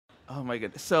Oh my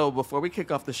goodness. So before we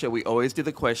kick off the show, we always do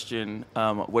the question,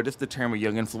 what does the term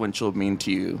young influential mean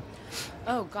to you?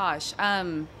 Oh gosh.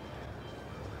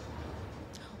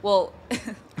 Well,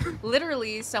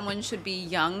 literally, someone should be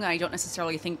young. I don't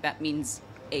necessarily think that means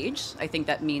age. I think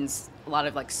that means a lot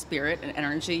of like spirit and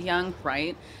energy young,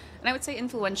 right? And I would say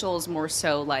influential is more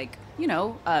so like,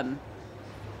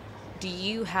 do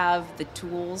you have the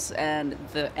tools and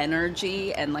the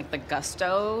energy and like the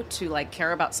gusto to like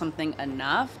care about something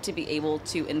enough to be able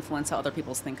to influence how other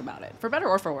people think about it, for better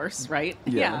or for worse, right?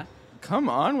 Yeah. Come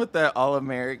on with that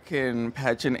all-American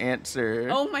pageant answer.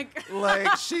 Oh my God.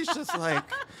 Like, she's just like,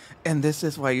 and this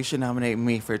is why you should nominate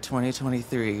me for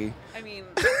 2023. I mean,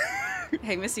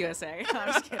 hey, Miss USA. No,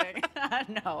 I'm just kidding.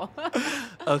 No.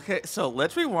 Okay, so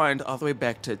let's rewind all the way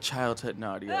back to childhood,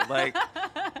 Nadia. Like,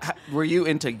 were you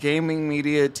into gaming,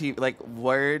 media, TV? Like,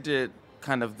 where did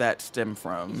kind of that stem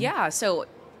from? Yeah, so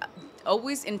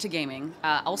always into gaming.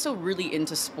 Also really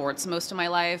into sports most of my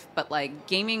life, but like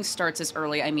gaming starts as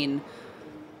early. I mean,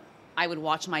 I would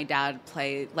watch my dad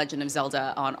play Legend of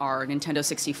Zelda on our Nintendo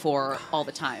 64 all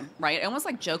the time, right? I almost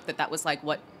like joke that was like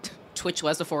what Twitch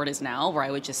was before it is now, where I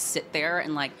would just sit there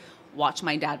and like watch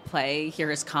my dad play,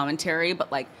 hear his commentary,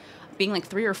 but like being like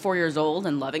 3 or 4 years old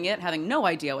and loving it, having no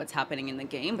idea what's happening in the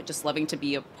game, but just loving to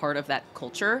be a part of that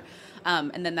culture.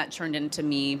 And then that turned into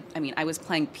me. I mean, I was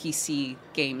playing PC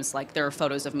games. Like, there are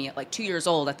photos of me at like 2 years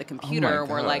old at the computer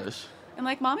where like, I'm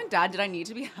like, Mom and Dad, did I need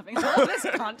to be having all of this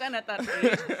content at that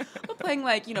age? But playing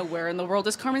like, Where in the World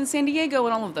is Carmen Sandiego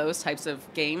and all of those types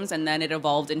of games. And then it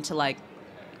evolved into like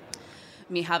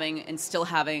me having and still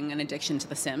having an addiction to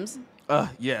The Sims.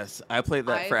 Yes, I played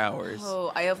that for hours.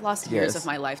 Oh, I have lost years of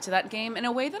my life to that game in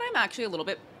a way that I'm actually a little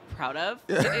bit proud of.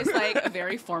 It is like a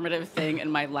very formative thing in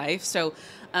my life. So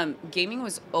gaming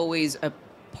was always a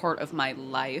part of my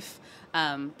life.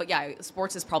 But yeah,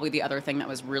 sports is probably the other thing that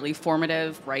was really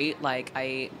formative, right? Like,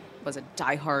 I was a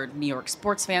diehard New York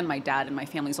sports fan. My dad and my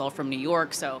family's all from New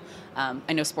York, so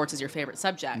I know sports is your favorite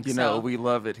subject. You know, we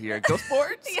love it here. Go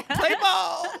sports! Play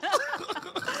ball!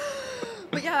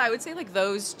 But yeah, I would say like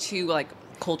those two like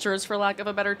cultures, for lack of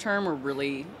a better term, were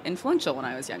really influential when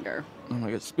I was younger. Oh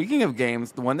my God. Speaking of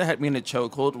games, the one that had me in a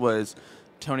chokehold was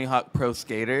Tony Hawk Pro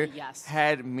Skater. Yes.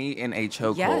 Had me in a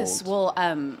chokehold. Yes. Well,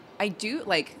 I do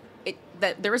like it.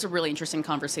 That there was a really interesting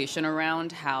conversation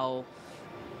around how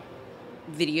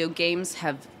video games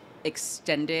have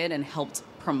extended and helped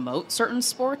promote certain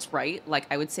sports, right? Like,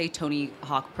 I would say Tony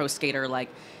Hawk Pro Skater like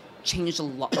changed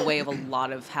the way of a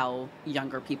lot of how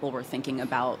younger people were thinking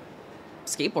about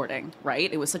skateboarding,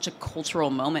 right? It was such a cultural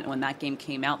moment when that game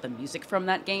came out. The music from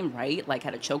that game, right? Like,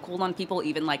 had a chokehold on people.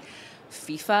 Even like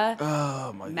FIFA,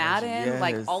 Madden, yes.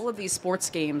 Like all of these sports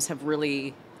games have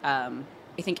really, I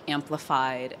think,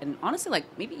 amplified and honestly,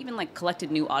 like maybe even like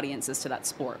collected new audiences to that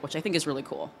sport, which I think is really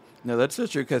cool. No, that's so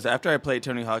true, because after I played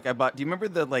Tony Hawk, I bought, do you remember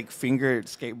the, like, fingered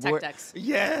skateboard? Tech decks.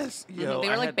 Yes! Yo, they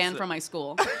were, like, banned from my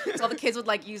school. So all the kids would,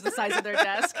 like, use the size of their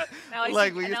desk. Now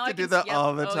we used to do that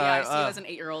all the time. Yeah, I see you as an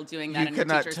 8-year-old doing that. You could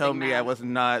not tell me I was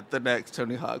not the next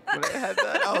Tony Hawk. When I had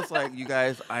that, I was like, you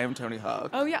guys, I am Tony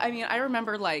Hawk. Oh, yeah. I mean, I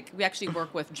remember, like, we actually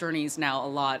work with Journeys now a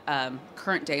lot,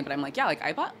 current day. But I'm like, yeah, like,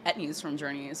 I bought Etnies from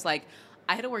Journeys. Like,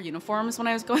 I had to wear uniforms when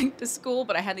I was going to school,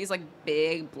 but I had these, like,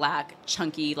 big, black,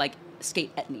 chunky, like,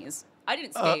 skate Etnies. I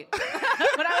didn't skate.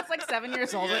 When I was like 7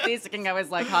 years old with these, thinking I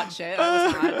was like hot shit. I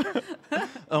was not.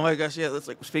 Oh my gosh, yeah. That's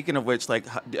like, speaking of which, like,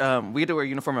 we had to wear a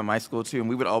uniform in my school too, and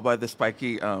we would all buy the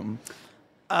spiky. What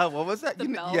was that? The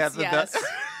belts, yeah, the yes. belts.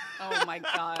 Oh my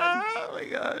god. Oh my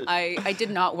gosh. I did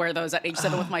not wear those at age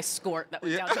 7 with my skirt that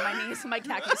was down to my knees, my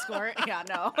khaki skirt. Yeah,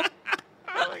 no.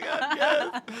 Oh my god.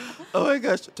 Yes. Oh my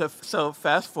gosh. So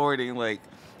fast forwarding, like,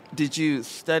 did you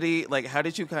study, like, how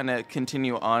did you kind of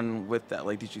continue on with that?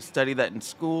 Like, did you study that in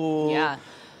school? Yeah.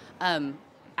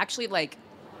 Actually, like,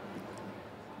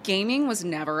 gaming was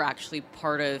never actually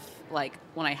part of, like,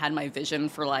 when I had my vision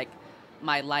for, like,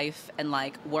 my life and,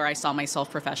 like, where I saw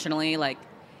myself professionally. Like,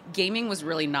 gaming was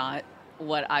really not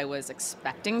what I was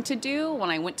expecting to do. When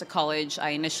I went to college, I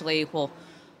initially,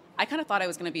 I kind of thought I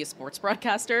was going to be a sports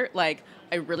broadcaster. Like,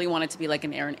 I really wanted to be like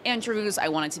an Aaron Andrews. I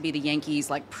wanted to be the Yankees,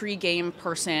 like, pre-game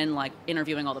person, like,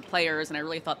 interviewing all the players. And I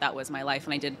really thought that was my life.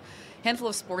 And I did a handful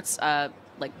of sports,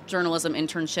 like, journalism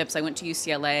internships. I went to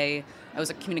UCLA. I was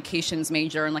a communications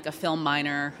major and, like, a film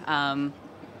minor,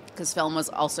 because film was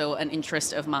also an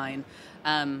interest of mine.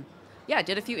 Yeah, I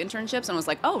did a few internships and was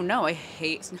like, oh, no, I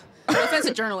hate... No offense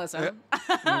to journalism.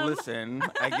 Listen,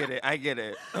 I get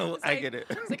it. Oh, I get it.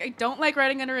 It's like, I don't like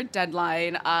writing under a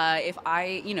deadline.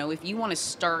 If you want to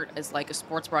start as like a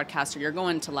sports broadcaster, you're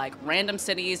going to like random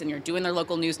cities and you're doing their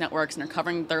local news networks and you're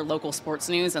covering their local sports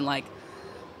news, and like,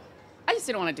 I just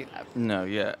didn't want to do that. No,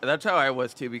 yeah, that's how I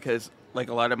was too. Because like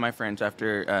a lot of my friends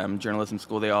after journalism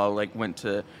school, they all like went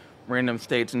to random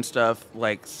states and stuff.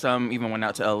 Like some even went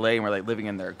out to LA and were like living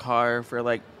in their car for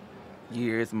like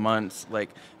years, months. Like,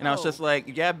 and I was Oh. just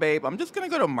like, yeah, babe, I'm just gonna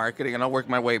go to marketing and I'll work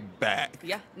my way back.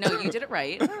 Yeah, no, you did it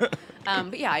right.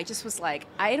 But yeah, I just was like,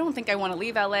 I don't think I want to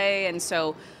leave LA, and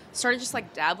so started just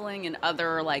like dabbling in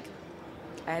other like.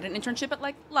 I had an internship at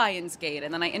like Lionsgate,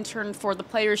 and then I interned for the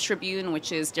Players Tribune,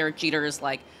 which is Derek Jeter's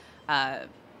like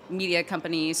media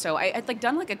company. So I'd like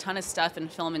done like a ton of stuff in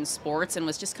film and sports, and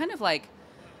was just kind of like,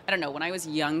 I don't know, when I was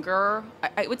younger,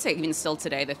 I would say even still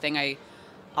today, the thing I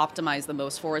optimize the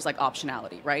most for is like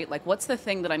optionality, right? Like, what's the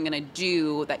thing that I'm going to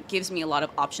do that gives me a lot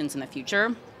of options in the future?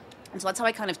 And so that's how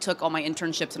I kind of took all my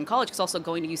internships in college, because also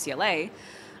going to UCLA,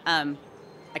 I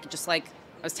could just like,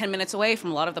 I was 10 minutes away from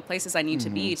a lot of the places I need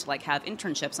to be to like have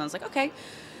internships. And I was like, okay,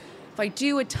 if I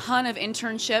do a ton of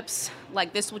internships,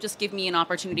 like this will just give me an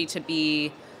opportunity to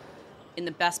be in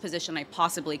the best position I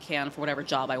possibly can for whatever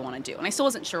job I want to do. And I still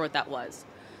wasn't sure what that was.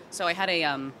 So I had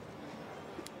a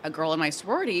girl in my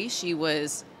sorority. She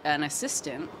was an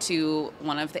assistant to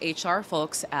one of the HR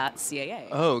folks at CAA.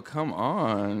 Oh, come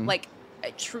on. Like,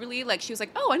 truly, like, she was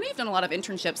like, oh, I know you've done a lot of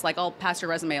internships. Like, I'll pass your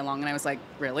resume along. And I was like,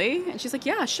 really? And she's like,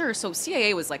 yeah, sure. So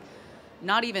CAA was, like,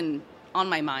 not even on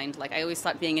my mind. Like, I always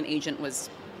thought being an agent was,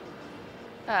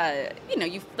 you know,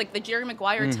 you like the Jerry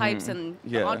Maguire types and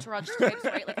the Entourage types,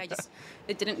 right? Like,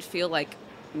 it didn't feel like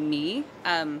me.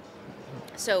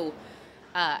 So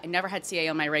I never had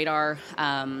CAA on my radar,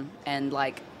 and,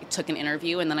 like, took an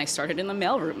interview, and then I started in the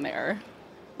mailroom there.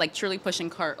 Like, truly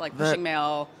pushing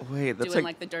mail, Wait, that's doing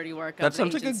like the dirty work. that of the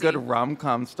sounds like a agency. good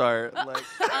rom-com start. Like,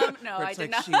 No, where I it's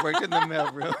did like not. she worked in the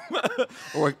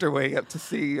mailroom, worked her way up to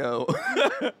CEO.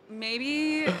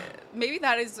 Maybe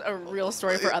that is a real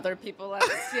story for other people at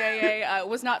CAA. It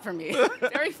was not for me.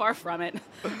 Very far from it.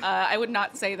 I would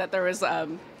not say that there was.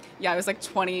 I was like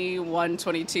 21,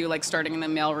 22, like starting in the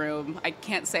mailroom. I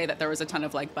can't say that there was a ton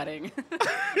of like budding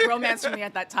romance for me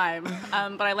at that time.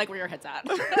 But I like where your head's at.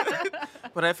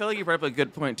 But I feel like you brought up a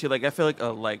good point too. Like I feel like a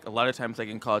lot of times, like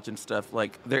in college and stuff,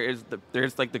 like there's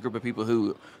like the group of people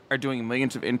who are doing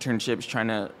millions of internships trying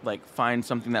to like find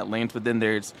something that lands. But then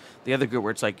there's the other group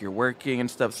where it's like you're working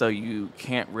and stuff, so you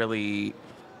can't really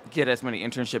get as many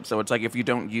internships. So it's like if you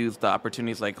don't use the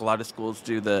opportunities, like a lot of schools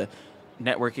do the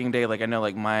networking day. Like I know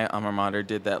like my alma mater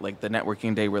did that, like the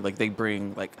networking day where like they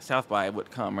bring like South by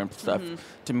would come and stuff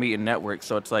to meet and network.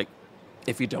 So it's like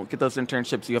if you don't get those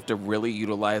internships, you have to really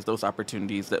utilize those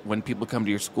opportunities that when people come to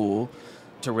your school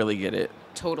to really get it.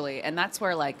 Totally. And that's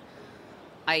where like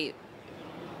I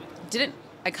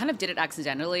kind of did it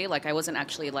accidentally. Like I wasn't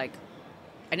actually like,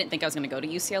 I didn't think I was going to go to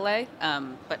UCLA.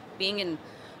 But being in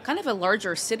kind of a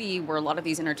larger city where a lot of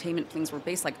these entertainment things were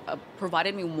based, like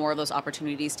provided me more of those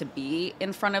opportunities to be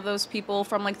in front of those people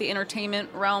from like the entertainment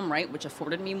realm, right? Which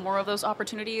afforded me more of those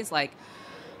opportunities. Like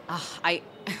I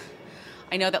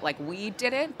know that like we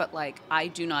did it, but like I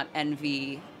do not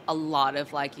envy a lot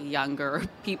of like younger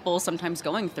people sometimes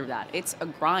going through that. It's a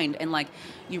grind, and like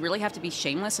you really have to be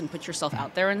shameless and put yourself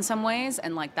out there in some ways,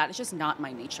 and like that is just not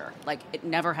my nature. Like it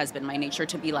never has been my nature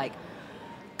to be like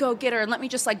go get her and let me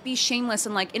just like be shameless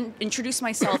and like introduce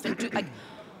myself and do like.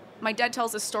 My dad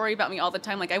tells this story about me all the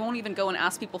time. Like I won't even go and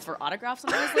ask people for autographs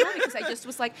when I was little because I just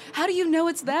was like, how do you know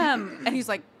it's them? And he's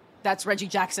like, that's Reggie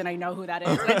Jackson. I know who that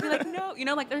is. And I'd be like, no, you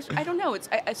know, like I don't know.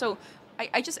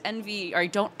 I just envy, or I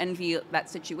don't envy that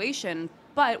situation.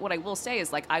 But what I will say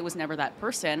is like, I was never that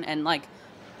person. And like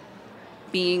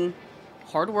being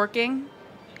hardworking,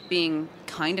 being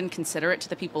kind and considerate to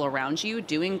the people around you,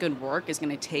 doing good work is going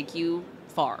to take you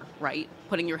far, right?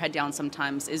 Putting your head down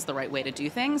sometimes is the right way to do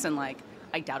things. And like,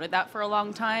 I doubted that for a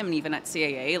long time. And even at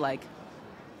CAA, like,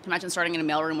 imagine starting in a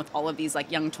mailroom with all of these like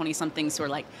young 20-somethings who are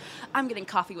like, I'm getting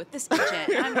coffee with this agent.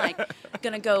 And I'm like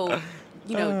gonna go,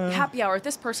 you know, happy hour with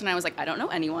this person. I was like, I don't know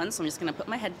anyone, so I'm just gonna put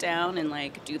my head down and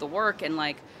like do the work. And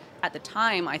like at the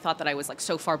time, I thought that I was like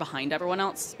so far behind everyone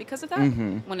else because of that,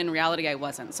 when in reality I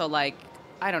wasn't. So like,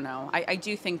 I don't know. I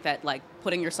do think that like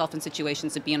putting yourself in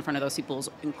situations to be in front of those people is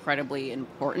incredibly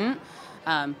important.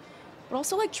 But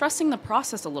also like trusting the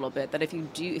process a little bit, that if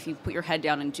you put your head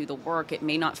down and do the work, it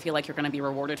may not feel like you're going to be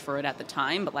rewarded for it at the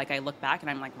time. But like I look back and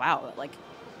I'm like, wow, that like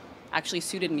actually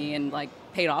suited me and like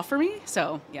paid off for me.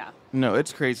 So yeah. No,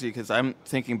 it's crazy because I'm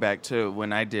thinking back to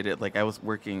when I did it. Like I was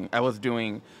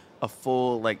doing a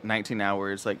full like 19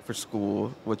 hours like for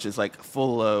school, which is like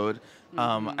full load.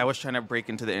 I was trying to break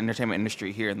into the entertainment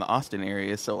industry here in the Austin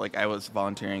area. So like I was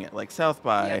volunteering at like South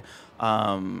by,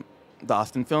 the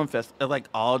Austin Film Fest, like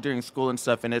all during school and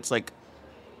stuff. And it's like,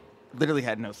 literally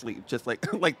had no sleep, just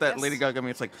like like that Yes. Lady Gaga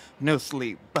meme. It's like no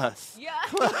sleep, bus. Yeah.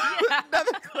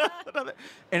 Yeah.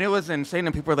 And it was insane.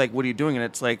 And people are like, "What are you doing?" And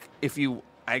it's like, if you,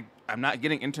 I'm not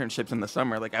getting internships in the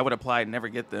summer. Like I would apply and never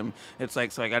get them. It's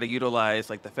like, so I got to utilize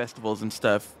like the festivals and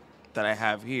stuff that I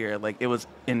have here. Like it was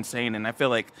insane. And I feel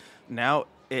like now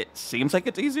it seems like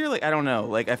it's easier. Like I don't know.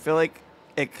 Like I feel like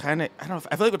it kind of, I don't know.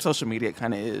 I feel like with social media, it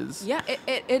kind of is. Yeah,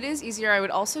 it is easier. I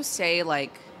would also say,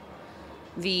 like,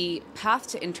 the path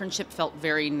to internship felt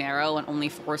very narrow and only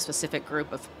for a specific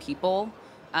group of people.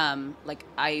 Like,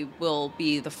 I will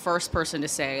be the first person to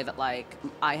say that, like,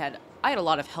 I had a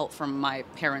lot of help from my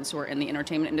parents who are in the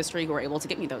entertainment industry who were able to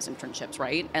get me those internships,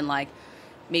 right? And, like,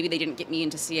 maybe they didn't get me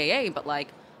into CAA, but, like,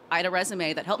 I had a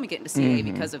resume that helped me get into CAA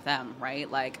because of them,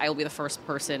 right? Like, I will be the first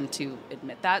person to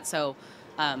admit that. So,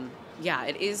 yeah,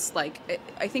 it is like,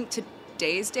 I think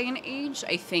today's day and age,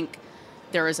 I think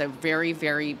there is a very,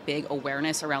 very big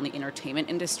awareness around the entertainment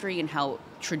industry and how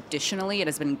traditionally it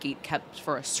has been gatekept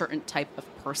for a certain type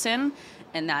of person.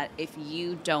 And that if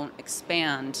you don't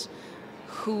expand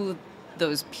who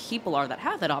those people are that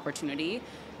have that opportunity,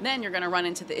 then you're going to run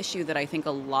into the issue that I think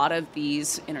a lot of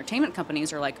these entertainment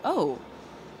companies are like, oh,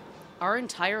 our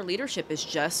entire leadership is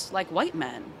just like white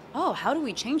men. Oh, how do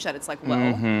we change that? It's like,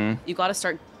 well, you got to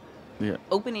start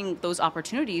opening those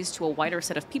opportunities to a wider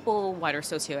set of people, wider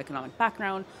socioeconomic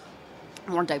background,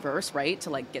 more diverse, right?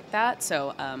 To like get that.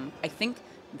 So I think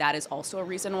that is also a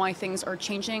reason why things are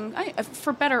changing,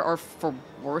 for better or for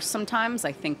worse. Sometimes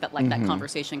I think that like that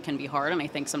conversation can be hard, and I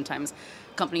think sometimes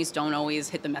companies don't always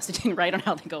hit the messaging right on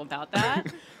how they go about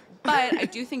that. But I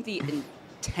do think the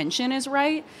intention is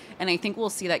right, and I think we'll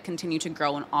see that continue to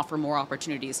grow and offer more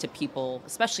opportunities to people,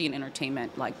 especially in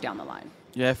entertainment, like down the line.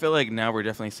 Yeah, I feel like now we're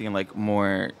definitely seeing like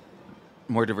more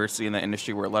diversity in the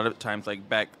industry, where a lot of times like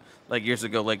back like years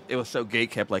ago, like it was so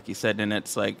gatekept, like you said, and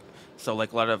it's like, so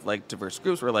like a lot of like diverse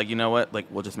groups were like, you know what, like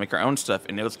we'll just make our own stuff,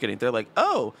 and it was getting, they're like,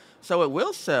 oh, so it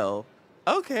will sell,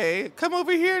 okay, come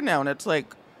over here now. And it's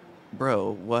like,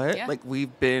 bro, what? Yeah. Like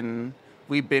we've been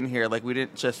here, like we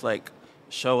didn't just like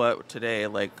show up today,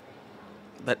 like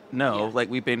that. No, Yeah. like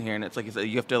we've been here, and it's like you said,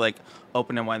 you have to like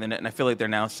open and widen the net. And I feel like they're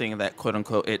now seeing that quote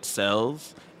unquote it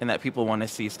sells, and that people want to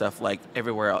see stuff like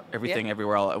everything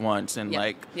everywhere all at once, and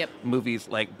like movies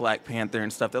like Black Panther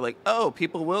and stuff. They're like, oh,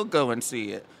 people will go and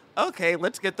see it. Okay,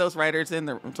 let's get those writers in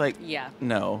there. It's like,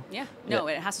 no. No,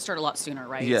 it has to start a lot sooner,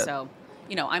 right? Yeah. So,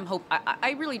 you know,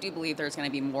 I really do believe there's going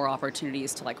to be more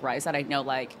opportunities to like rise that. I know,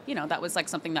 like, you know, that was like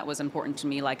something that was important to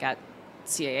me, like at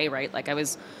CAA, right? Like I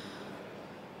was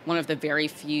one of the very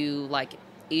few like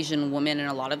Asian women in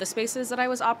a lot of the spaces that I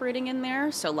was operating in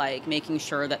there. So like making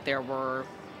sure that there were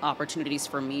opportunities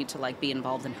for me to like be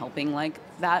involved in helping like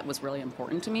that was really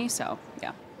important to me. So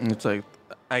yeah. It's like,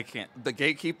 I can't. The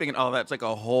gatekeeping and all that's like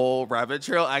a whole rabbit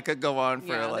trail. I could go on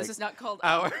for like this is not called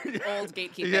hour. old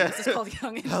gatekeeping. Yeah. This is called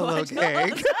young and Hello,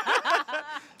 influential. gang.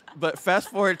 But fast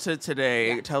forward to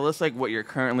today. Yeah. Tell us like what you're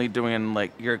currently doing,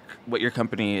 like what your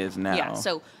company is now. Yeah.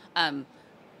 So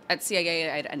at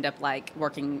CAA, I'd end up like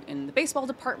working in the baseball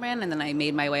department, and then I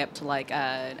made my way up to like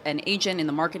an agent in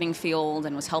the marketing field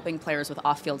and was helping players with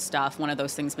off-field stuff. One of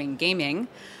those things being gaming.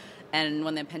 And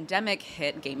when the pandemic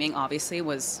hit, gaming obviously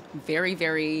was very,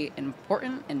 very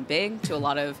important and big to a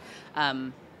lot of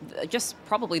just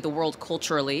probably the world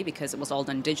culturally, because it was all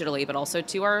done digitally, but also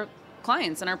to our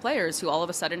clients and our players who all of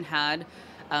a sudden had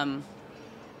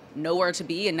nowhere to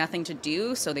be and nothing to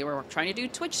do. So they were trying to do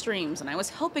Twitch streams, and I was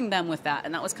helping them with that.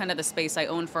 And that was kind of the space I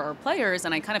owned for our players.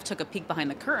 And I kind of took a peek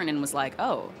behind the curtain and was like,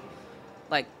 oh,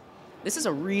 like this is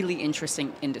a really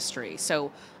interesting industry.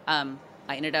 So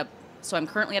So I'm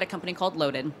currently at a company called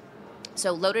Loaded.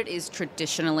 So Loaded is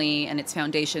traditionally, and its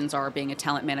foundations are being a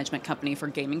talent management company for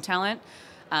gaming talent.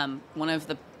 One of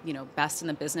the best in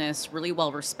the business, really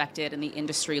well respected in the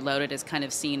industry. Loaded is kind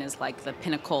of seen as like the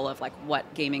pinnacle of like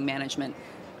what gaming management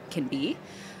can be.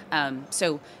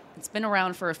 So it's been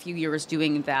around for a few years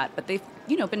doing that, but they've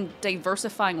been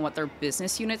diversifying what their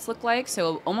business units look like.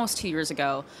 So almost 2 years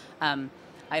ago,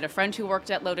 I had a friend who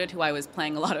worked at Loaded who I was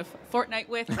playing a lot of Fortnite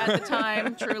with at the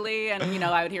time, truly. And,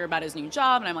 I would hear about his new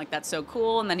job, and I'm like, that's so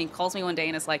cool. And then he calls me one day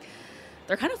and is like,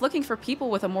 they're kind of looking for people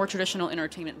with a more traditional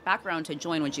entertainment background to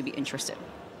join. Would you be interested?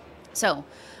 So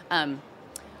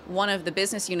one of the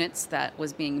business units that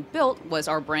was being built was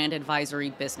our brand advisory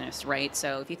business, right?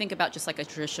 So if you think about just like a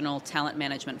traditional talent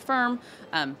management firm,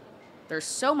 there's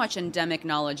so much endemic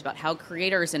knowledge about how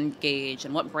creators engage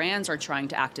and what brands are trying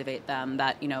to activate them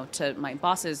that, to my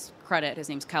boss's credit, his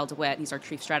name's Kyle DeWitt, he's our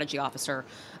chief strategy officer,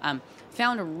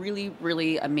 found a really,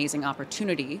 really amazing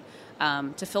opportunity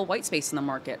to fill white space in the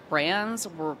market. Brands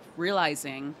were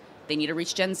realizing they need to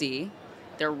reach Gen Z.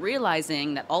 they're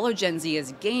realizing that all of Gen Z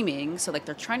is gaming. So like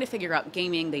they're trying to figure out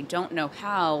gaming. They don't know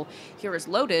how. Here is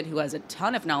Loaded, who has a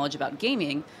ton of knowledge about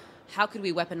gaming. How could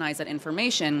we weaponize that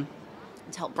information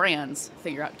to help brands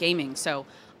figure out gaming? So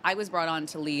I was brought on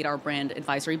to lead our brand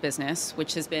advisory business,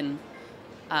 which has been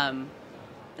an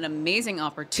amazing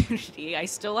opportunity. I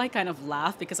still like kind of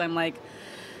laugh because I'm like,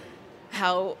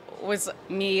 how was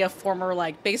me, a former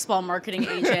like baseball marketing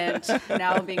agent,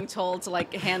 now being told to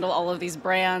like handle all of these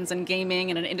brands and gaming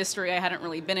in an industry I hadn't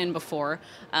really been in before.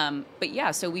 But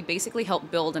yeah, so we basically help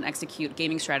build and execute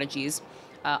gaming strategies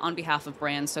on behalf of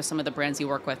brands. So some of the brands we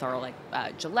work with are like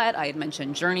Gillette. I had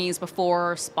mentioned Journeys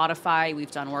before, Spotify.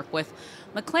 We've done work with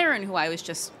McLaren, who I was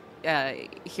just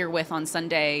here with on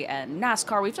Sunday, and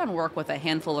NASCAR. We've done work with a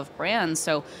handful of brands.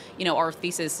 So, you know, our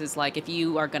thesis is like, if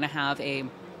you are going to have a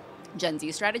Gen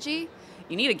Z strategy,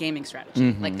 you need a gaming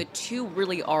strategy. Like the two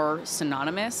really are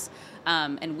synonymous.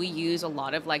 And we use a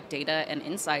lot of like data and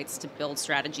insights to build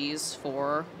strategies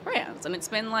for brands. And it's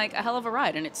been like a hell of a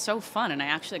ride, and it's so fun. And I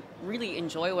actually really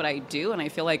enjoy what I do. And I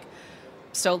feel like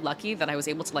so lucky that I was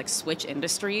able to like switch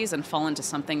industries and fall into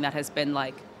something that has been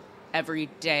like every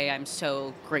day. I'm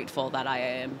so grateful that I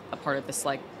am a part of this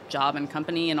like job and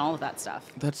company and all of that stuff.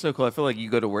 That's so cool. I feel like you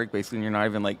go to work basically and you're not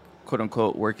even like quote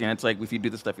unquote working. It's like if you do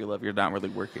the stuff you love, you're not really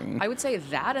working. I would say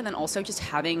that, and then also just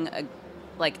having a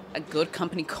good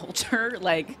company culture.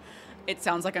 Like, it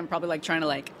sounds like I'm probably like trying to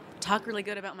like talk really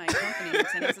good about my company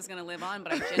and this is going to live on,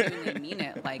 but I genuinely mean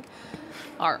it. Like,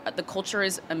 the culture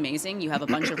is amazing. You have a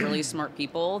bunch of really smart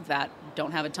people that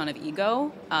don't have a ton of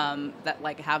ego, that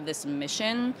like have this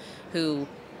mission, who,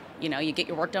 you know, you get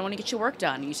your work done when you get your work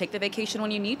done. You take the vacation when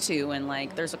you need to. And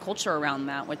like, there's a culture around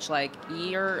that, which like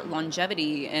your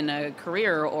longevity in a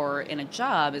career or in a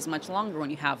job is much longer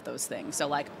when you have those things. So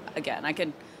like,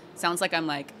 again, sounds like I'm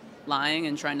like lying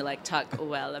and trying to like talk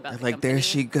well about the like company. There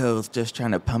she goes, just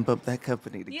trying to pump up that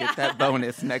company to get that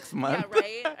bonus next month. Yeah,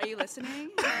 right? Are you listening?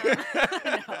 No,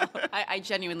 I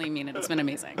genuinely mean it. It's been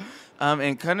amazing.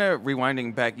 And kind of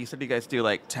rewinding back, you said you guys do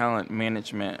like talent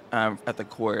management at the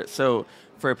core. So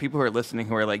for people who are listening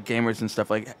who are like gamers and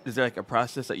stuff, like, is there like a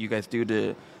process that you guys do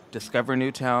to discover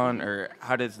new talent, or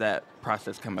how does that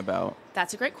process come about?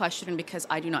 That's a great question, because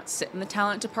I do not sit in the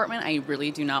talent department. I really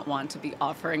do not want to be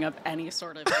offering up any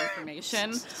sort of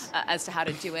information as to how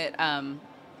to do it.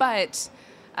 But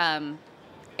I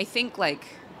think like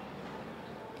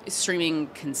streaming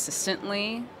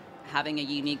consistently, having a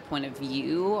unique point of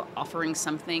view, offering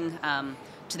something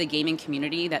to the gaming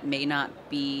community that may not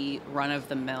be run of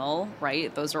the mill,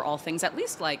 right? Those are all things, at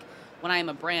least like when I am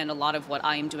a brand, a lot of what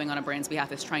I am doing on a brand's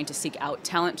behalf is trying to seek out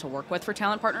talent to work with for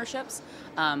talent partnerships.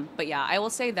 But yeah, I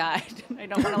will say that I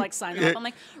don't want to like sign them up. I'm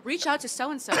like, reach out to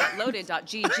so-and-so at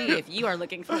loaded.gg if you are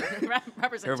looking for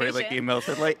representation. Everybody like emails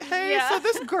it like, hey, so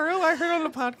this girl I heard on the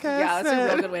podcast. Yeah, that's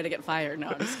a real good way to get fired. No,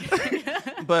 I'm just kidding.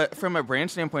 But from a brand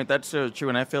standpoint, that's so true.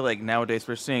 And I feel like nowadays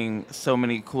we're seeing so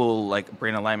many cool like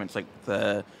brand alignments, like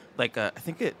I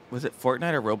think it was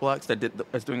Fortnite or Roblox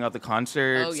that was doing all the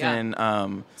concerts and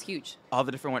it's huge. All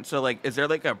the different ones. So like, is there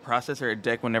like a process or a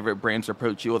deck whenever brands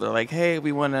approach you? They're like, hey,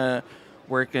 we want to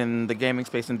work in the gaming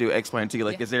space and do X, Y, and Z.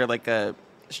 Like, is there like a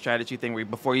strategy thing where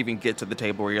before you even get to the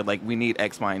table where you're like, we need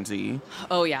X, Y, and Z?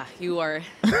 Oh yeah, you are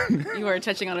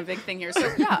touching on a big thing here.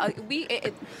 So yeah,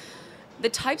 the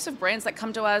types of brands that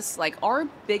come to us, like our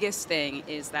biggest thing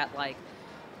is that like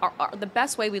the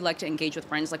best way we like to engage with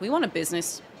brands, like we want a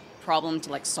business problem to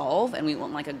like solve, and we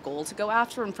want like a goal to go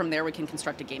after, and from there we can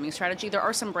construct a gaming strategy. There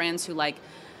are some brands who like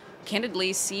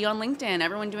candidly see on LinkedIn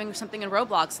everyone doing something in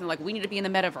Roblox, and they're like, we need to be in the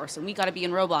metaverse and we got to be in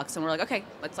Roblox, and we're like, okay,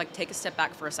 let's like take a step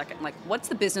back for a second. Like, what's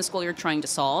the business goal you're trying to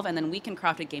solve? And then we can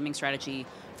craft a gaming strategy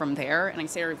from there. And I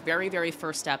say our very, very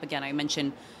first step, again, I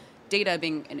mentioned data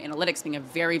being and analytics being a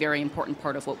very, very important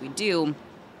part of what we do.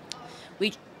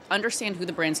 We understand who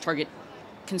the brand's target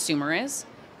consumer is,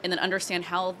 and then understand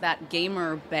how that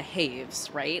gamer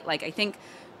behaves, right? Like, I think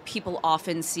people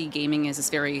often see gaming as this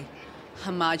very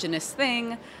homogenous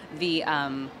thing.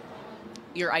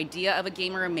 Your idea of a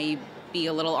gamer may be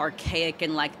a little archaic,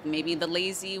 and like maybe the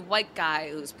lazy white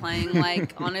guy who's playing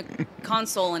like on a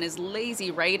console and is lazy,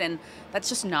 right? And that's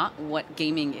just not what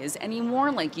gaming is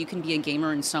anymore. Like, you can be a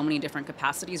gamer in so many different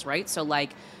capacities, right? So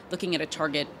like looking at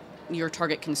your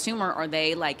target consumer, are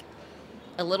they like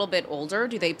a little bit older?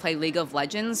 Do they play League of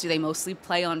Legends? Do they mostly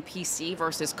play on PC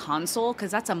versus console? Because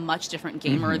that's a much different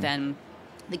gamer than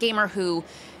the gamer who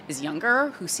is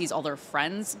younger, who sees all their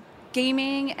friends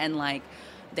gaming, and like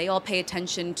they all pay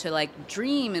attention to like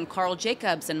Dream and Carl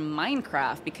Jacobs and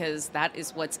Minecraft because that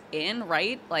is what's in,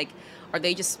 right? Like, are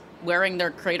they just wearing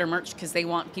their creator merch because they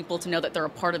want people to know that they're a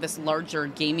part of this larger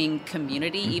gaming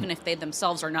community, even if they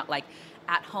themselves are not like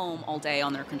at home all day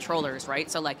on their controllers, right?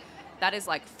 So like that is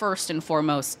like first and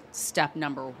foremost step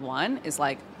number one is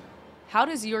like, how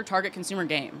does your target consumer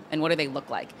game and what do they look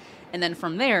like? And then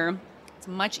from there, it's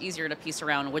much easier to piece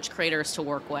around which creators to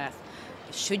work with.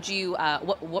 Should you,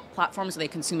 what platforms are they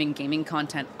consuming gaming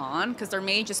content on? Because there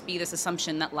may just be this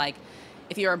assumption that like,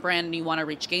 if you're a brand and you want to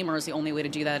reach gamers, the only way to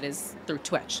do that is through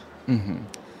Twitch.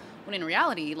 When in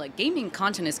reality, like gaming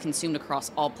content is consumed across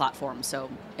all platforms. So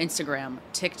Instagram,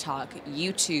 TikTok,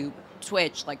 YouTube,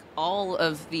 Twitch, like all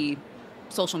of the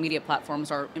social media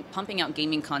platforms are pumping out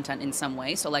gaming content in some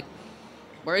way. So like,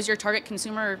 where is your target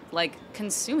consumer like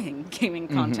consuming gaming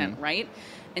content, right?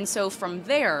 And so from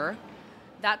there,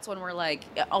 that's when we're like,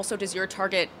 also does your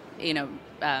target,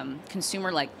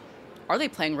 consumer like, are they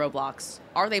playing Roblox?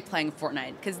 Are they playing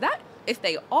Fortnite? Because that, if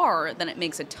they are, then it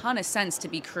makes a ton of sense to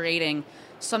be creating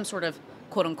some sort of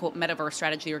quote-unquote metaverse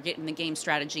strategy or getting the game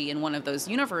strategy in one of those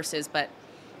universes. But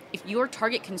if your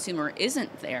target consumer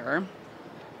isn't there,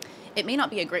 it may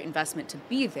not be a great investment to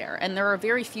be there. And there are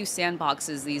very few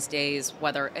sandboxes these days,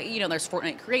 whether, there's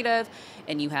Fortnite Creative,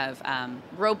 and you have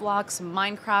Roblox,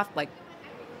 Minecraft, like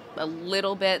a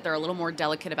little bit. They're a little more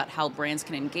delicate about how brands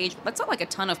can engage. But that's not like a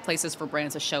ton of places for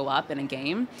brands to show up in a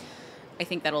game. I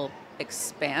think that'll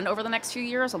expand over the next few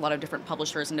years. A lot of different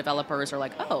publishers and developers are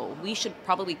like, oh, we should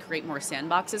probably create more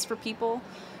sandboxes for people.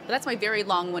 But that's my very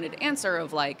long-winded answer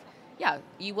of like, yeah,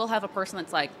 you will have a person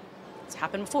that's like, it's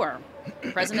happened before.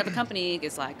 The president of a company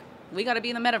is like, we got to be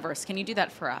in the metaverse. Can you do that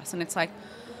for us? And it's like,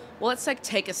 well, let's like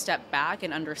take a step back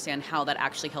and understand how that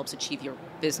actually helps achieve your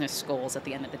business goals at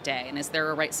the end of the day. And is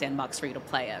there a right sandbox for you to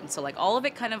play in? So like all of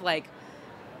it kind of like,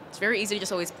 it's very easy to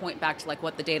just always point back to like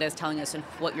what the data is telling us and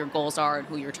what your goals are and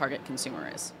who your target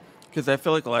consumer is. Because I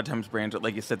feel like a lot of times brands,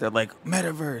 like you said, they're like,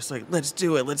 metaverse, like, let's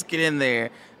do it, let's get in there.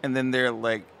 And then they're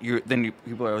like,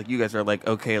 people are like, you guys are like,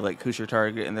 okay, like, who's your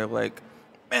target? And they're like,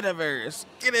 metaverse,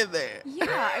 get in there.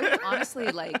 Yeah, I would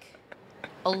honestly like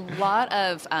a lot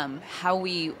of how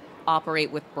we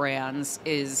operate with brands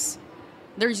is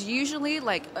there's usually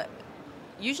like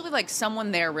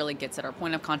someone there really gets it. Our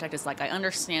point of contact is like, I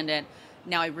understand it.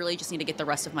 Now I really just need to get the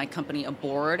rest of my company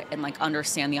aboard and like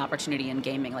understand the opportunity in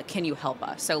gaming. Like, can you help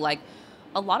us? So like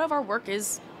a lot of our work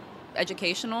is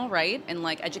educational, right? And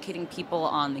like educating people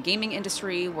on the gaming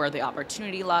industry, where the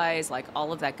opportunity lies, like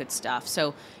all of that good stuff.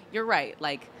 So you're right.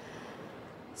 Like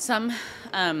some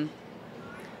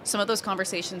of those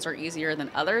conversations are easier than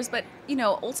others, but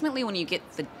ultimately when you get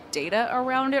the data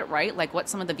around it, right? Like what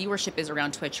some of the viewership is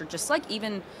around Twitch, or just like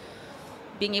even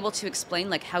being able to explain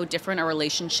like how different a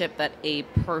relationship that a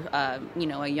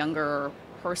younger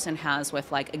person has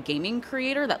with like a gaming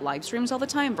creator that live streams all the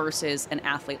time versus an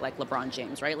athlete like LeBron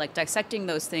James, right? Like dissecting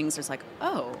those things, there's like,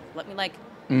 oh, let me like,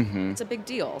 it's a big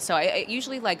deal. So I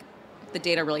usually like the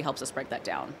data really helps us break that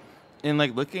down. And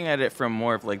like looking at it from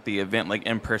more of like the event, like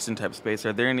in-person type space,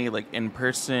 are there any like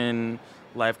in-person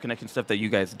live connection stuff that you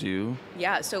guys do?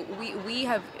 Yeah, so we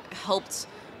have helped.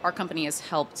 Our company has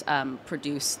helped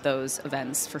produce those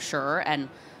events for sure. And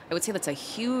I would say that's a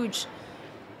huge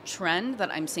trend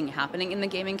that I'm seeing happening in the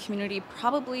gaming community,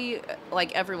 probably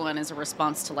like everyone as a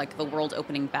response to like the world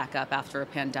opening back up after a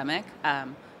pandemic.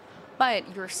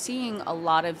 But you're seeing a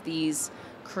lot of these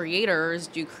creators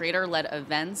do creator-led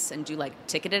events and do like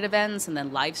ticketed events and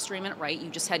then live stream it, right? You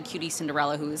just had Cutie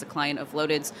Cinderella, who is a client of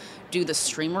Loaded's, do the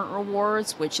Streamer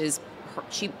Awards, which is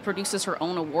she produces her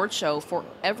own award show for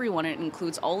everyone. It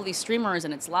includes all of these streamers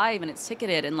and it's live and it's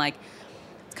ticketed and like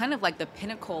it's kind of like the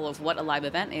pinnacle of what a live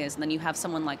event is. And then you have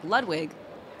someone like Ludwig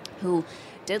who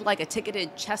did like a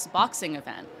ticketed chess boxing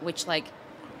event, which like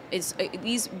is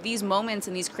these moments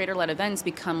and these creator-led events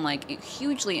become like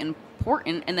hugely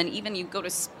important. And then even you go to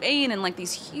Spain and like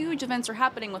these huge events are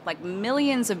happening with like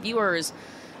millions of viewers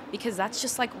because that's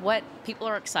just like what people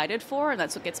are excited for and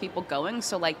that's what gets people going.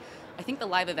 So like I think the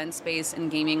live event space in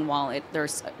gaming, while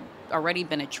there's already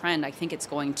been a trend, I think it's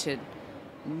going to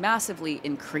massively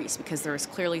increase because there is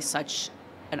clearly such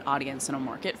an audience and a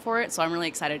market for it. So I'm really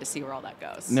excited to see where all that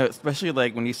goes. No, especially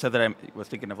like when you said that, I was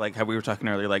thinking of like how we were talking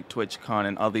earlier, like TwitchCon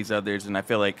and all these others. And I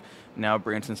feel like now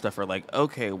brands and stuff are like,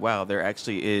 okay, wow, there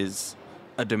actually is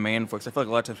a demand for it. 'Cause I feel like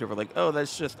a lot of times people are like, oh,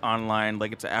 that's just online.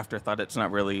 Like it's an afterthought. It's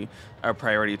not really a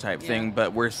priority type thing.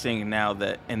 But we're seeing now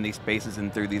that in these spaces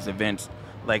and through these events,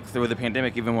 like through the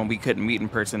pandemic, even when we couldn't meet in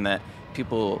person, that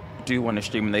people do want to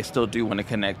stream and they still do want to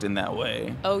connect in that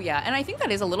way. Oh, yeah. And I think that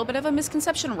is a little bit of a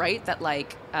misconception, right? That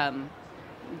like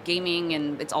gaming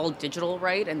and it's all digital,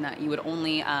 right? And that you would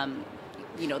only,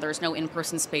 there's no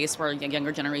in-person space where a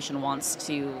younger generation wants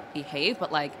to behave.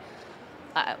 But like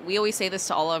we always say this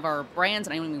to all of our brands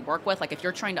and anyone we work with, like if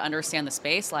you're trying to understand the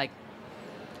space, like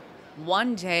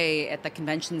one day at the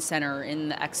convention center in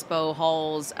the expo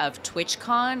halls of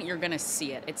TwitchCon, you're going to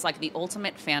see it. It's like the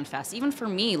ultimate fan fest. Even for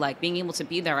me, like being able to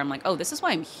be there, I'm like, oh, this is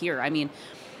why I'm here. I mean,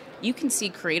 you can see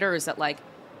creators that like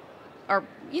are,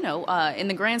 in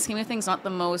the grand scheme of things, not the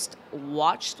most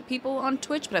watched people on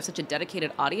Twitch, but have such a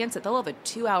dedicated audience that they'll have a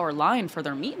 2-hour line for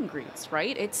their meet and greets,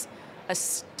 right? It's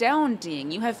astounding.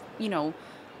 You have,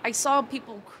 I saw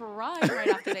people cry right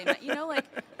after they met,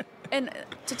 and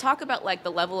to talk about like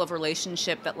the level of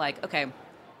relationship that like, okay,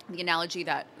 the analogy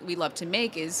that we love to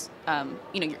make is,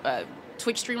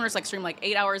 Twitch streamers like stream like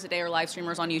 8 hours a day, or live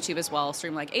streamers on YouTube as well,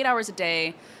 stream like 8 hours a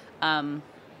day.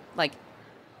 Like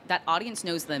that audience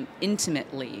knows them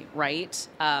intimately, right?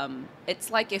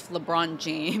 It's like if LeBron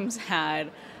James had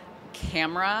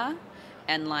camera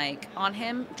and like on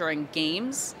him during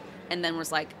games and then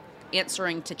was like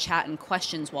answering to chat and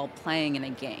questions while playing in a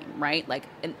game, right? Like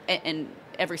in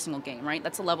every single game, right?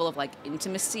 That's a level of like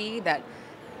intimacy that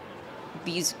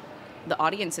the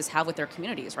audiences have with their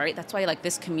communities, right? That's why like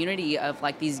this community of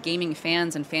like these gaming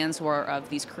fans and fans who are of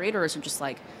these creators are just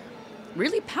like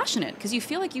really passionate because you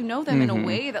feel like you know them in a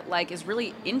way that like is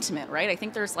really intimate, right? I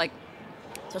think there's like,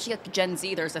 especially like Gen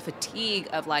Z, there's a fatigue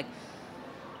of like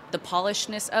the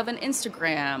polishedness of an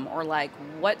Instagram or like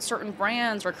what certain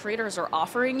brands or creators are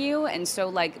offering you. And so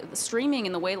like the streaming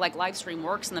and the way like live stream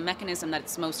works and the mechanism that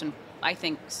it's most, I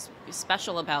think,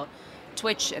 special about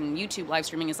Twitch and YouTube live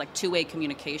streaming is like two-way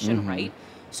communication, right?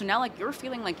 So now like you're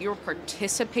feeling like you're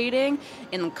participating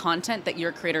in the content that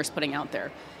your creator is putting out there.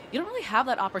 You don't really have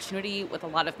that opportunity with a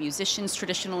lot of musicians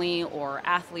traditionally or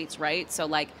athletes, right? So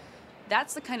like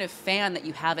that's the kind of fan that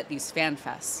you have at these fan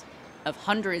fests of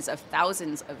hundreds of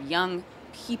thousands of young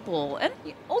people and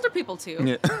older people too.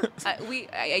 Yeah.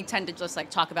 I tend to just like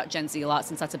talk about Gen Z a lot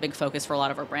since that's a big focus for a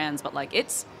lot of our brands, but like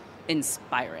it's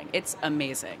inspiring. It's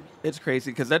amazing. It's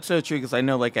crazy because that's so true because I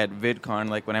know like at VidCon,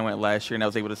 like when I went last year and I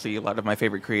was able to see a lot of my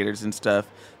favorite creators and stuff,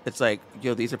 it's like,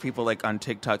 these are people like on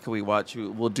TikTok who we watch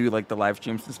who will do like the live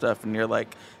streams and stuff and you're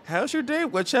like, how's your day?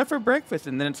 What's you have for breakfast?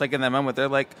 And then it's like in that moment they're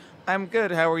like, I'm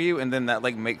good, how are you? And then that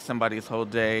like makes somebody's whole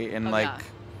day and yeah.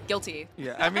 Guilty.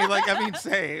 Yeah, I mean,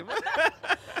 same.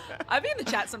 I'm in the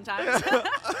chat sometimes.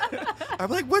 I'm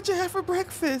like, what'd you have for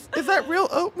breakfast? Is that real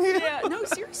oatmeal? Yeah, no,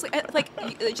 seriously. Like,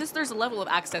 just there's a level of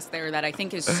access there that I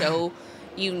think is so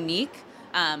unique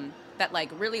that,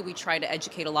 like, really we try to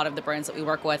educate a lot of the brands that we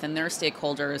work with and their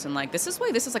stakeholders. And, like, this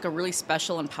is like a really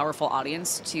special and powerful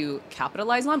audience to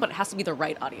capitalize on, but it has to be the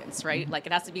right audience, right? Like,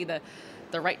 it has to be the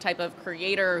right type of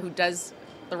creator who does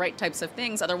the right types of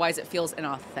things. Otherwise, it feels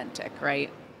inauthentic, right?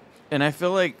 And I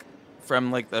feel like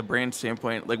from like the brand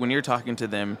standpoint, like when you're talking to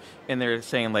them and they're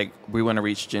saying like, we want to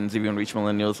reach Gen Z, we want to reach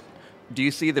millennials, do you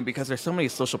see them, because there's so many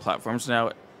social platforms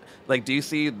now, like do you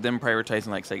see them prioritizing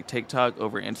like say TikTok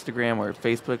over Instagram or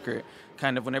Facebook, or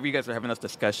kind of whenever you guys are having those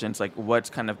discussions, like what's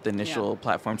kind of the initial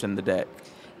platforms in the deck?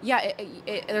 Yeah,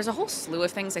 there's a whole slew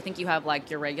of things. I think you have like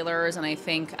your regulars, and I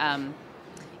think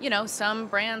some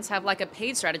brands have like a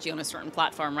paid strategy on a certain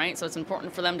platform, right? So it's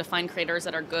important for them to find creators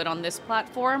that are good on this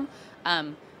platform.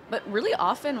 But really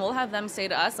often we'll have them say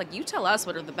to us, like, you tell us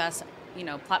what are the best,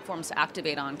 platforms to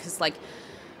activate on. Because like,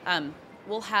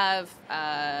 we'll have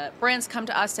brands come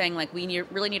to us saying like, we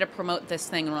really need to promote this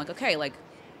thing. And we're like, okay, like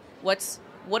what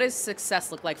does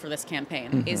success look like for this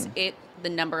campaign? Is it the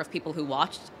number of people who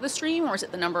watched the stream, or is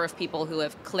it the number of people who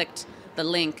have clicked the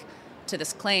link to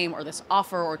this claim or this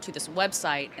offer or to this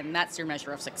website? And that's your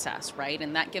measure of success, right?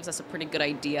 And that gives us a pretty good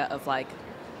idea of like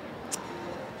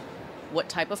what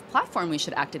type of platform we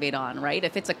should activate on, right?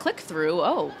 If it's a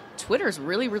click-through, Twitter's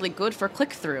really, really good for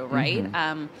click-through,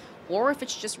 right? Or if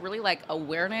it's just really like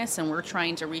awareness and we're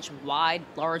trying to reach wide,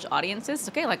 large audiences,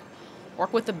 okay, like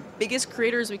work with the biggest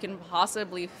creators we can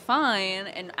possibly find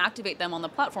and activate them on the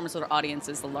platform so their audience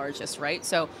is the largest, right?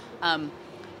 So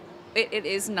it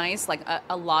is nice. Like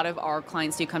a lot of our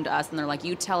clients do come to us and they're like,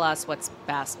 you tell us what's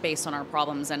best based on our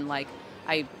problems. And like,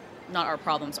 not our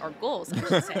problems, our goals, I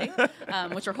should say,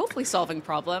 which are hopefully solving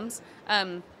problems.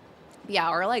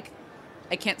 Or like,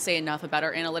 I can't say enough about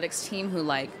our analytics team who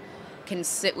like can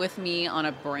sit with me on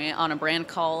a brand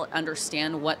call,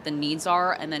 understand what the needs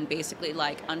are, and then basically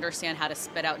like understand how to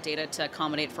spit out data to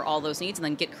accommodate for all those needs and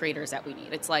then get creators that we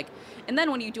need. It's like, and then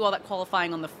when you do all that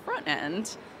qualifying on the front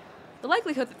end, the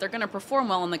likelihood that they're going to perform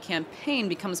well in the campaign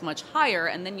becomes much higher,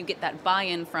 and then you get that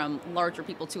buy-in from larger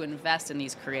people to invest in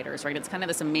these creators, right? It's kind of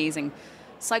this amazing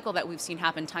cycle that we've seen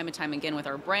happen time and time again with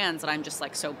our brands that I'm just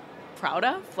like so proud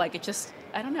of. Like it just,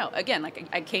 I don't know. Again, like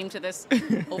I came to this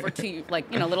a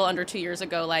little under 2 years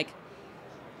ago, like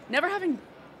never having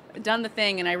done the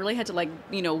thing, and I really had to like,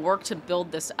 work to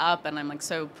build this up. And I'm like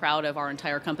so proud of our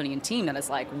entire company and team that has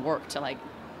like worked to like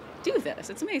do this.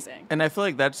 It's amazing. And I feel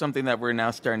like that's something that we're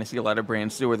now starting to see a lot of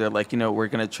brands do, where they're like, we're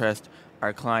going to trust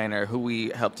our client or who we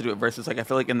help to do it, versus like, I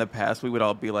feel like in the past we would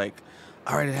all be like,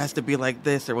 all right, it has to be like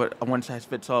this, or what, one size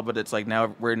fits all. But it's like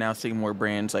now we're now seeing more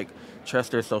brands like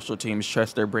trust their social teams,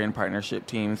 trust their brand partnership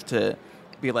teams to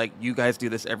be like, you guys do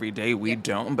this every day. We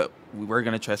don't, but we're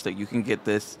going to trust that you can get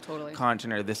this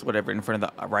content or this whatever in front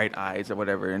of the right eyes or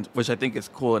whatever, and which I think is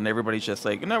cool. And everybody's just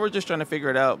like, no, we're just trying to figure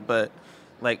it out. But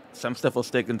like some stuff will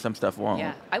stick and some stuff won't.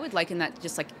 Yeah, I would liken that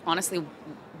just like honestly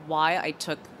why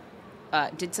I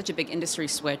did such a big industry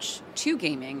switch to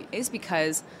gaming is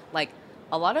because like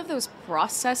a lot of those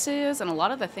processes and a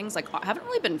lot of the things like haven't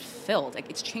really been filled. Like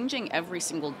it's changing every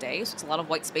single day, so it's a lot of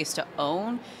white space to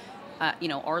own.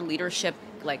 Our leadership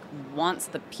like wants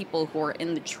the people who are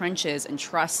in the trenches and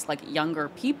trust like younger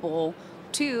people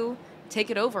to take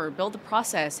it over, build the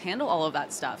process, handle all of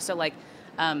that stuff. So like,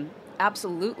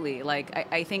 absolutely. Like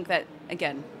I think that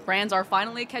again, brands are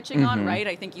finally catching on, right?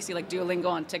 I think you see like Duolingo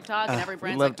on TikTok, and every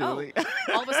brand's like, all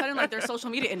of a sudden like their social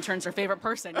media intern's their favorite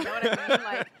person. You know what I mean?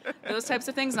 Like those types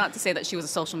of things. Not to say that she was a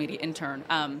social media intern,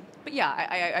 but yeah,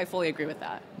 I fully agree with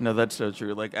that. No, that's so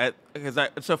true. Like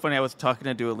it's so funny. I was talking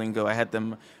to Duolingo. I had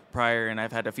them prior, and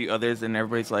I've had a few others, and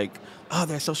everybody's like, oh,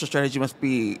 their social strategy must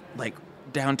be like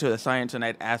down to a science. And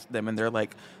I'd ask them, and they're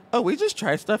like, oh, we just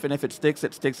try stuff, and if it sticks,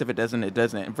 it sticks. If it doesn't, it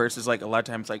doesn't. Versus like a lot of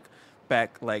times, like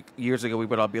back like years ago, we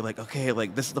would all be like, okay,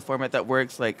 like this is the format that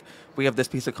works. Like we have this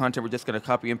piece of content, we're just gonna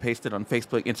copy and paste it on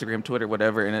Facebook, Instagram, Twitter,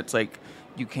 whatever. And it's like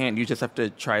you can't. You just have to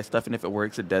try stuff, and if it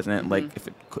works, it doesn't. Like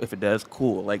if it does,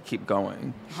 cool. Like keep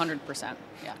going. 100%.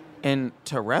 Yeah. And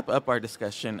to wrap up our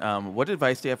discussion, what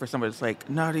advice do you have for somebody that's like,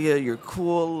 Nadia, you're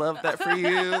cool, love that for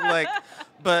you, like,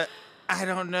 but I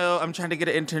don't know, I'm trying to get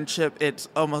an internship, it's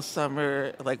almost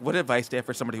summer. Like, what advice do you have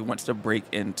for somebody who wants to break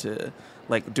into,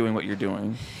 like, doing what you're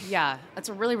doing? Yeah, that's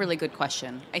a really, really good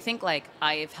question. I think, like,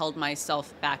 I've held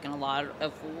myself back in a lot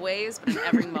of ways, but in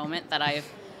every moment that I've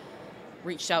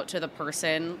reached out to the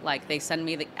person, like, they send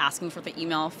me asking for the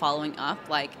email, following up,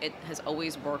 like, it has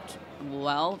always worked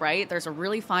well, right? There's a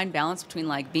really fine balance between,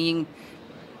 like, being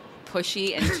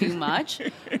pushy and too much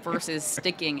versus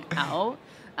sticking out.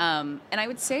 And I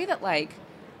would say that, like,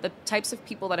 the types of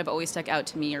people that have always stuck out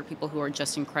to me are people who are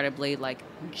just incredibly, like,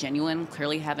 genuine,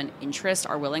 clearly have an interest,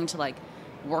 are willing to, like,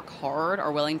 work hard,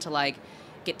 are willing to, like,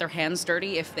 get their hands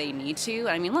dirty if they need to.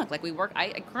 I mean, look, like,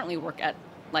 I currently work at,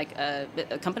 like, a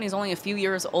company's only a few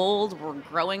years old. We're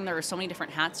growing. There are so many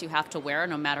different hats you have to wear,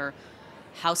 no matter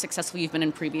how successful you've been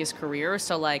in previous careers.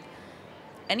 So, like,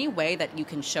 any way that you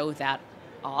can show that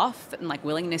off and, like,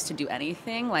 willingness to do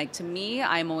anything, like, to me,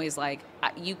 I'm always like,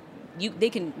 they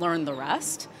can learn the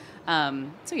rest.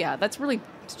 So yeah, that's really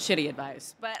shitty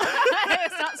advice, but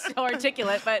it's not so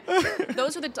articulate, but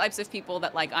those are the types of people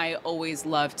that, like, I always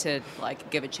love to, like,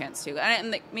 give a chance to.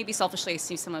 And maybe selfishly I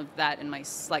see some of that in my,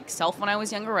 like, self when I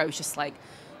was younger, where I was just, like,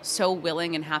 so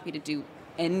willing and happy to do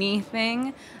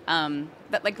anything,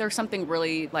 that, like, there's something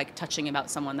really, like, touching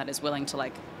about someone that is willing to,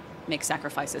 like, make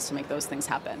sacrifices to make those things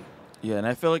happen. Yeah, and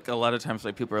I feel like a lot of times,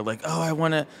 like, people are like, oh, I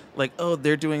want to, like, oh,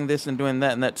 they're doing this and doing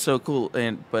that, and that's so cool,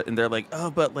 and they're like,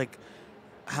 oh, but, like,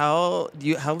 how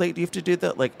late do you have to do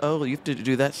that? Like, oh, you have to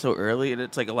do that so early, and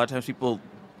it's like a lot of times people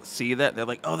see that, they're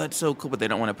like, oh, that's so cool, but they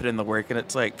don't want to put in the work, and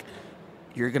it's like,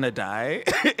 you're gonna die,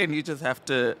 and you just have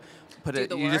to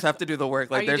just have to do the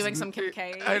work. Like, are you doing some Kim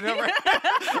K? I know, right?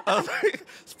 I was like,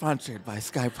 sponsored by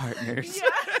Sky Partners. Yeah.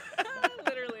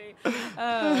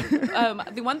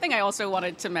 The one thing I also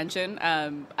wanted to mention,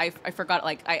 I forgot,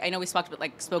 like, I know we spoke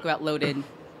about Loaded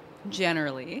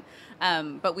generally,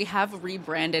 but we have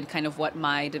rebranded kind of what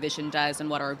my division does and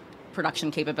what our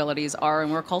production capabilities are,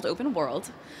 and we're called Open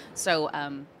World. So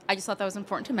I just thought that was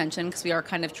important to mention, because we are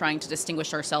kind of trying to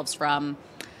distinguish ourselves from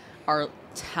our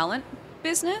talent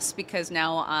business, because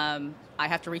now I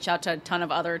have to reach out to a ton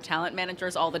of other talent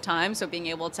managers all the time, so being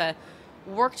able to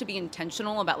work to be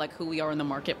intentional about, like, who we are in the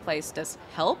marketplace does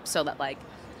help, so that, like,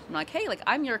 I'm like, hey, like,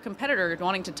 I'm your competitor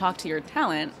wanting to talk to your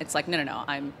talent. It's like, no,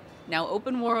 I'm now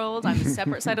Open World. I'm a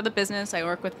separate side of the business. I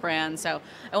work with brands. So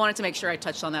I wanted to make sure I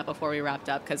touched on that before we wrapped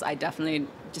up, because I definitely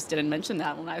just didn't mention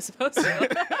that when I was supposed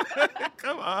to.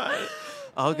 Come on.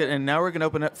 All good. And now we're going to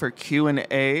open up for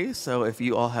Q&A. So if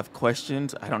you all have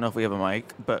questions, I don't know if we have a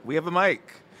mic, but we have a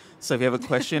mic. So if you have a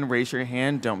question, raise your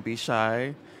hand. Don't be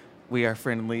shy. We are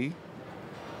friendly.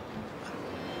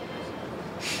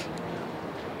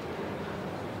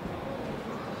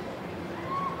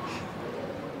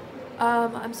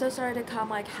 I'm so sorry to come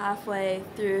like halfway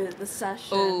through the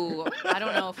session. Oh, I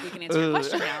don't know if we can answer your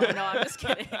question now. No, I'm just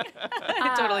kidding.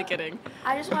 Totally kidding.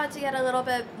 I just wanted to get a little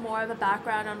bit more of a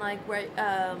background on like where.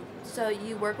 So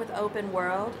you work with Open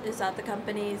World. Is that the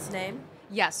company's name?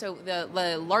 Yeah, so the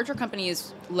larger company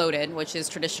is Loaded, which is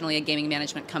traditionally a gaming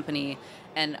management company,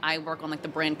 and I work on like the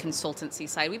brand consultancy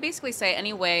side. We basically say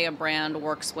any way a brand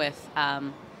works with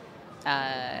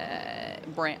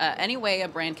any way a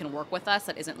brand can work with us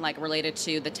that isn't like related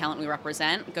to the talent we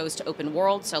represent goes to Open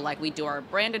World. So like we do our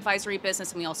brand advisory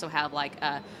business, and we also have like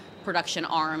a production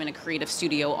arm and a creative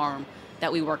studio arm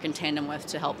that we work in tandem with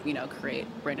to help create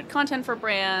branded content for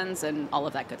brands and all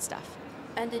of that good stuff.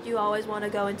 And did you always want to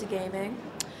go into gaming?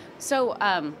 So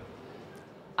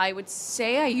I would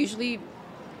say I usually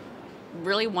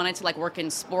really wanted to like work in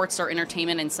sports or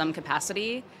entertainment in some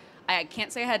capacity. I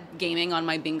can't say I had gaming on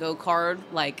my bingo card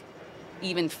like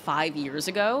even 5 years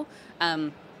ago,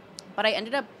 but I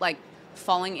ended up like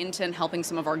falling into and helping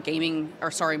some of our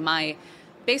my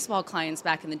baseball clients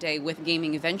back in the day with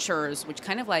gaming ventures, which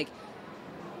kind of like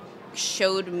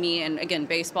showed me. And again,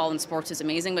 baseball and sports is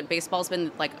amazing, but baseball's been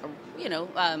like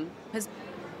has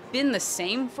been the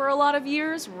same for a lot of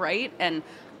years, right? And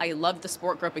I loved the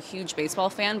sport, grew up a huge baseball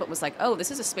fan, but was like, oh,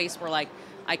 this is a space where like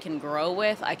I can grow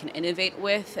with, I can innovate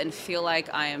with, and feel like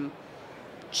I am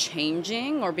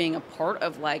changing or being a part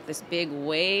of like this big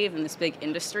wave and this big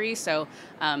industry. So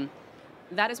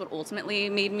that is what ultimately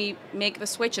made me make the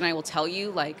switch. And I will tell you,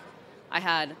 like, I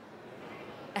had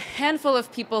a handful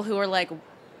of people who were like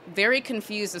very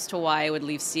confused as to why I would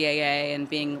leave CAA and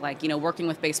being like, working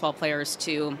with baseball players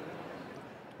to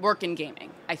work in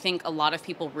gaming. I think a lot of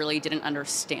people really didn't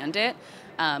understand it,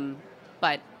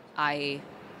 but I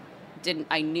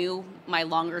knew my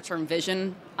longer term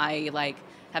vision. I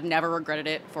have never regretted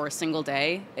it for a single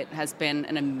day. It has been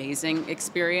an amazing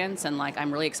experience, and like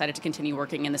I'm really excited to continue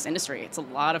working in this industry. It's a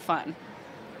lot of fun.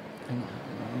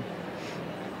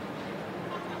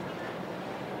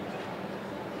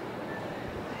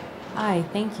 Hi,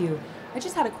 thank you. I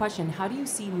just had a question. How do you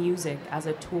see music as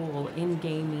a tool in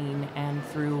gaming and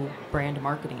through brand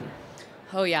marketing?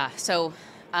 Oh, yeah. So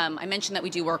I mentioned that we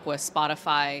do work with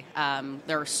Spotify.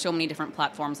 There are so many different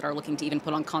platforms that are looking to even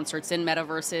put on concerts in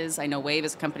metaverses. I know Wave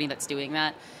is a company that's doing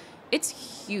that.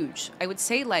 It's huge. I would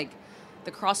say like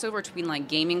the crossover between like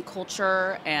gaming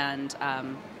culture and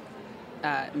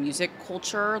music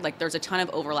culture, like there's a ton of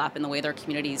overlap in the way their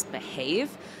communities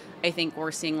behave. I think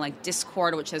we're seeing like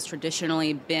Discord, which has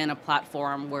traditionally been a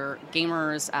platform where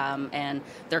gamers and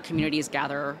their communities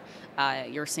gather.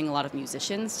 You're seeing a lot of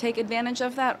musicians take advantage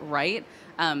of that, right?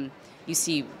 You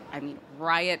see,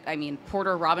 Riot,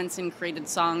 Porter Robinson created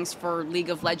songs for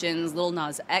League of Legends. Lil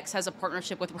Nas X has a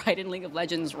partnership with Riot and League of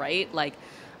Legends, right? Like,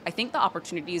 I think the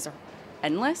opportunities are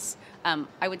endless.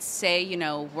 I would say,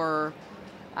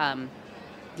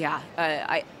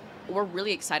 we're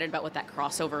really excited about what that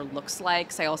crossover looks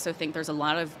like. So I also think there's a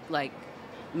lot of like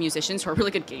musicians who are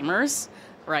really good gamers,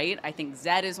 right? I think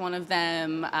Zed is one of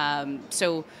them.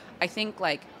 So I think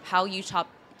like how you tap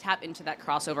into that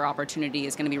crossover opportunity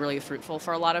is going to be really fruitful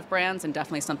for a lot of brands, and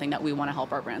definitely something that we want to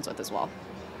help our brands with as well.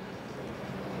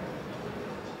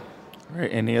 All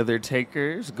right. Any other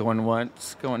takers? Going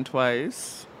once, going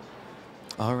twice.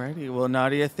 Alrighty. Well,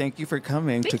 Nadia, thank you for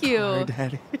coming Thank to you. Car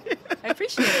Daddy. I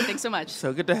appreciate it. Thanks so much.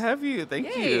 So good to have you.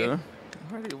 Thank Yay. you.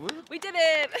 Alrighty. We did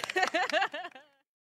it.